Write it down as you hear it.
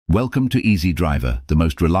Welcome to Easy Driver, the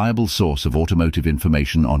most reliable source of automotive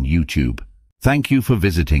information on YouTube. Thank you for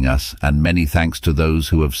visiting us, and many thanks to those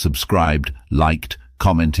who have subscribed, liked,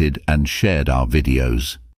 commented, and shared our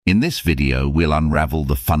videos. In this video, we'll unravel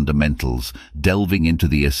the fundamentals, delving into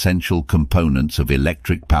the essential components of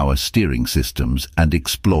electric power steering systems and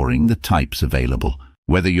exploring the types available.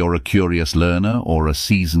 Whether you're a curious learner or a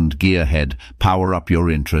seasoned gearhead, power up your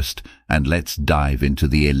interest and let's dive into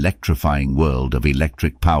the electrifying world of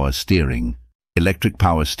electric power steering. Electric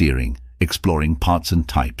power steering, exploring parts and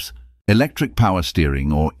types. Electric power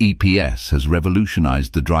steering, or EPS, has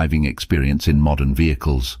revolutionized the driving experience in modern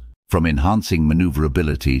vehicles. From enhancing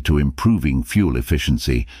maneuverability to improving fuel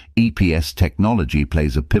efficiency, EPS technology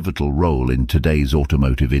plays a pivotal role in today's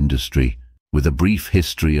automotive industry. With a brief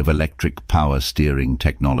history of electric power steering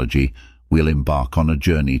technology, we'll embark on a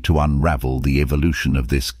journey to unravel the evolution of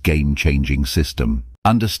this game-changing system.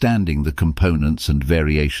 Understanding the components and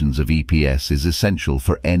variations of EPS is essential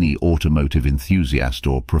for any automotive enthusiast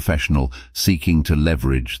or professional seeking to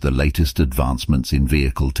leverage the latest advancements in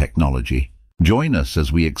vehicle technology. Join us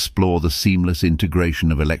as we explore the seamless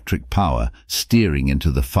integration of electric power steering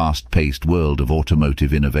into the fast-paced world of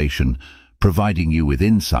automotive innovation, providing you with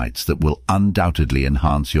insights that will undoubtedly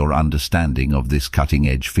enhance your understanding of this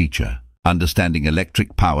cutting-edge feature. Understanding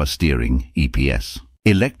electric power steering, EPS.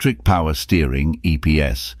 Electric power steering,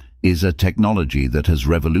 EPS, is a technology that has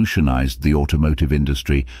revolutionized the automotive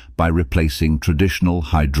industry by replacing traditional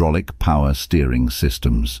hydraulic power steering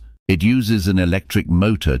systems. It uses an electric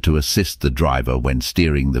motor to assist the driver when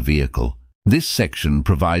steering the vehicle. This section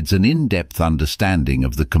provides an in-depth understanding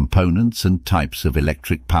of the components and types of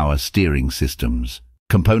electric power steering systems.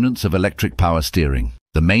 Components of electric power steering.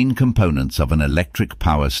 The main components of an electric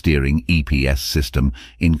power steering EPS system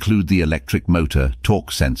include the electric motor,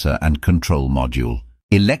 torque sensor, and control module.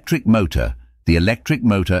 Electric motor. The electric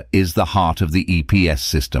motor is the heart of the EPS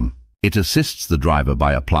system. It assists the driver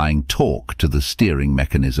by applying torque to the steering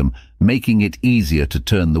mechanism, making it easier to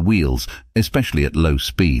turn the wheels, especially at low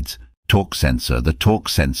speeds. Torque sensor. The torque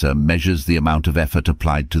sensor measures the amount of effort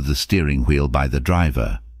applied to the steering wheel by the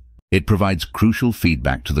driver. It provides crucial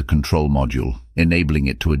feedback to the control module, enabling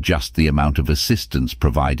it to adjust the amount of assistance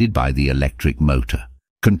provided by the electric motor.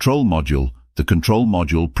 Control module. The control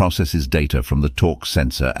module processes data from the torque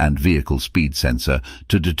sensor and vehicle speed sensor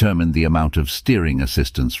to determine the amount of steering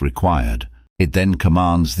assistance required. It then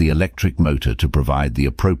commands the electric motor to provide the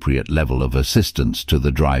appropriate level of assistance to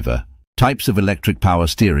the driver. Types of electric power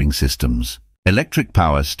steering systems. Electric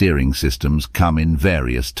power steering systems come in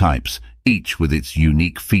various types, each with its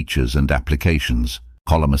unique features and applications.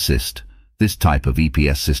 Column assist. This type of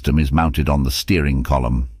EPS system is mounted on the steering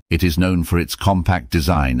column. It is known for its compact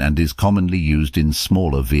design and is commonly used in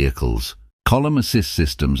smaller vehicles. Column assist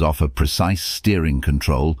systems offer precise steering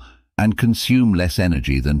control and consume less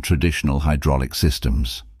energy than traditional hydraulic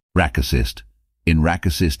systems. Rack assist. In rack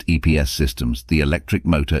assist EPS systems, the electric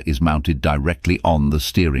motor is mounted directly on the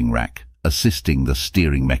steering rack, assisting the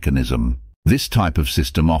steering mechanism. This type of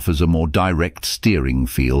system offers a more direct steering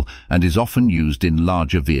feel and is often used in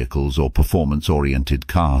larger vehicles or performance-oriented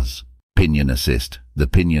cars. Pinion assist. The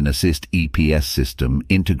Pinion Assist EPS system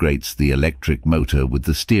integrates the electric motor with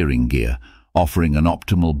the steering gear, offering an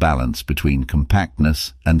optimal balance between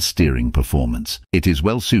compactness and steering performance. It is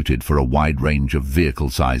well suited for a wide range of vehicle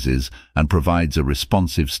sizes and provides a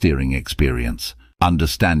responsive steering experience.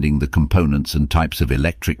 Understanding the components and types of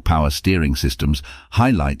electric power steering systems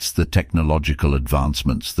highlights the technological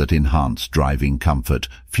advancements that enhance driving comfort,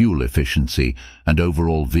 fuel efficiency, and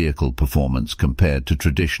overall vehicle performance compared to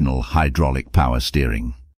traditional hydraulic power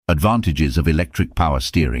steering. Advantages of electric power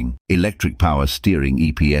steering. Electric power steering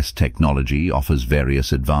EPS technology offers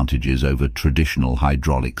various advantages over traditional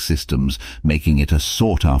hydraulic systems, making it a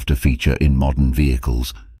sought-after feature in modern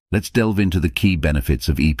vehicles. Let's delve into the key benefits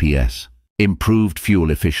of EPS. Improved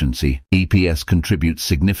fuel efficiency. EPS contributes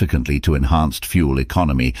significantly to enhanced fuel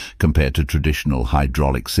economy compared to traditional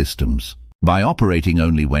hydraulic systems. By operating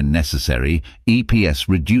only when necessary, EPS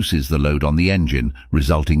reduces the load on the engine,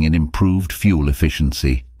 resulting in improved fuel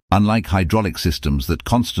efficiency. Unlike hydraulic systems that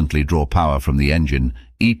constantly draw power from the engine,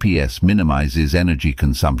 EPS minimizes energy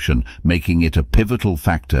consumption, making it a pivotal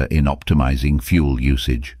factor in optimizing fuel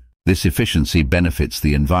usage. This efficiency benefits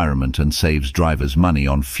the environment and saves drivers money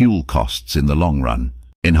on fuel costs in the long run.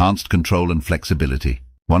 Enhanced control and flexibility.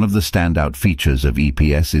 One of the standout features of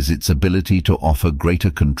EPS is its ability to offer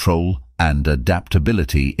greater control and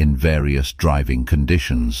adaptability in various driving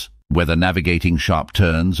conditions. Whether navigating sharp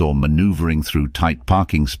turns or maneuvering through tight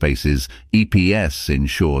parking spaces, EPS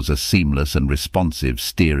ensures a seamless and responsive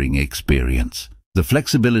steering experience. The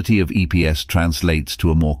flexibility of EPS translates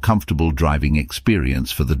to a more comfortable driving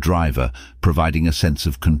experience for the driver, providing a sense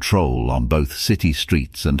of control on both city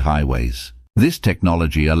streets and highways. This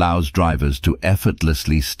technology allows drivers to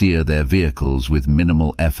effortlessly steer their vehicles with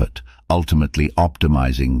minimal effort, ultimately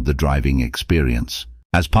optimizing the driving experience.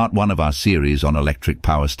 As part 1 of our series on electric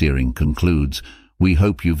power steering concludes, we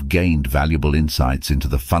hope you've gained valuable insights into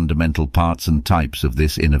the fundamental parts and types of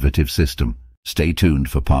this innovative system. Stay tuned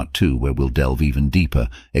for part 2, where we'll delve even deeper,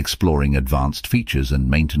 exploring advanced features and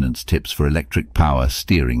maintenance tips for electric power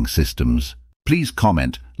steering systems. Please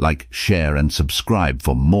comment, like, share and subscribe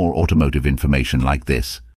for more automotive information like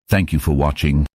this. Thank you for watching.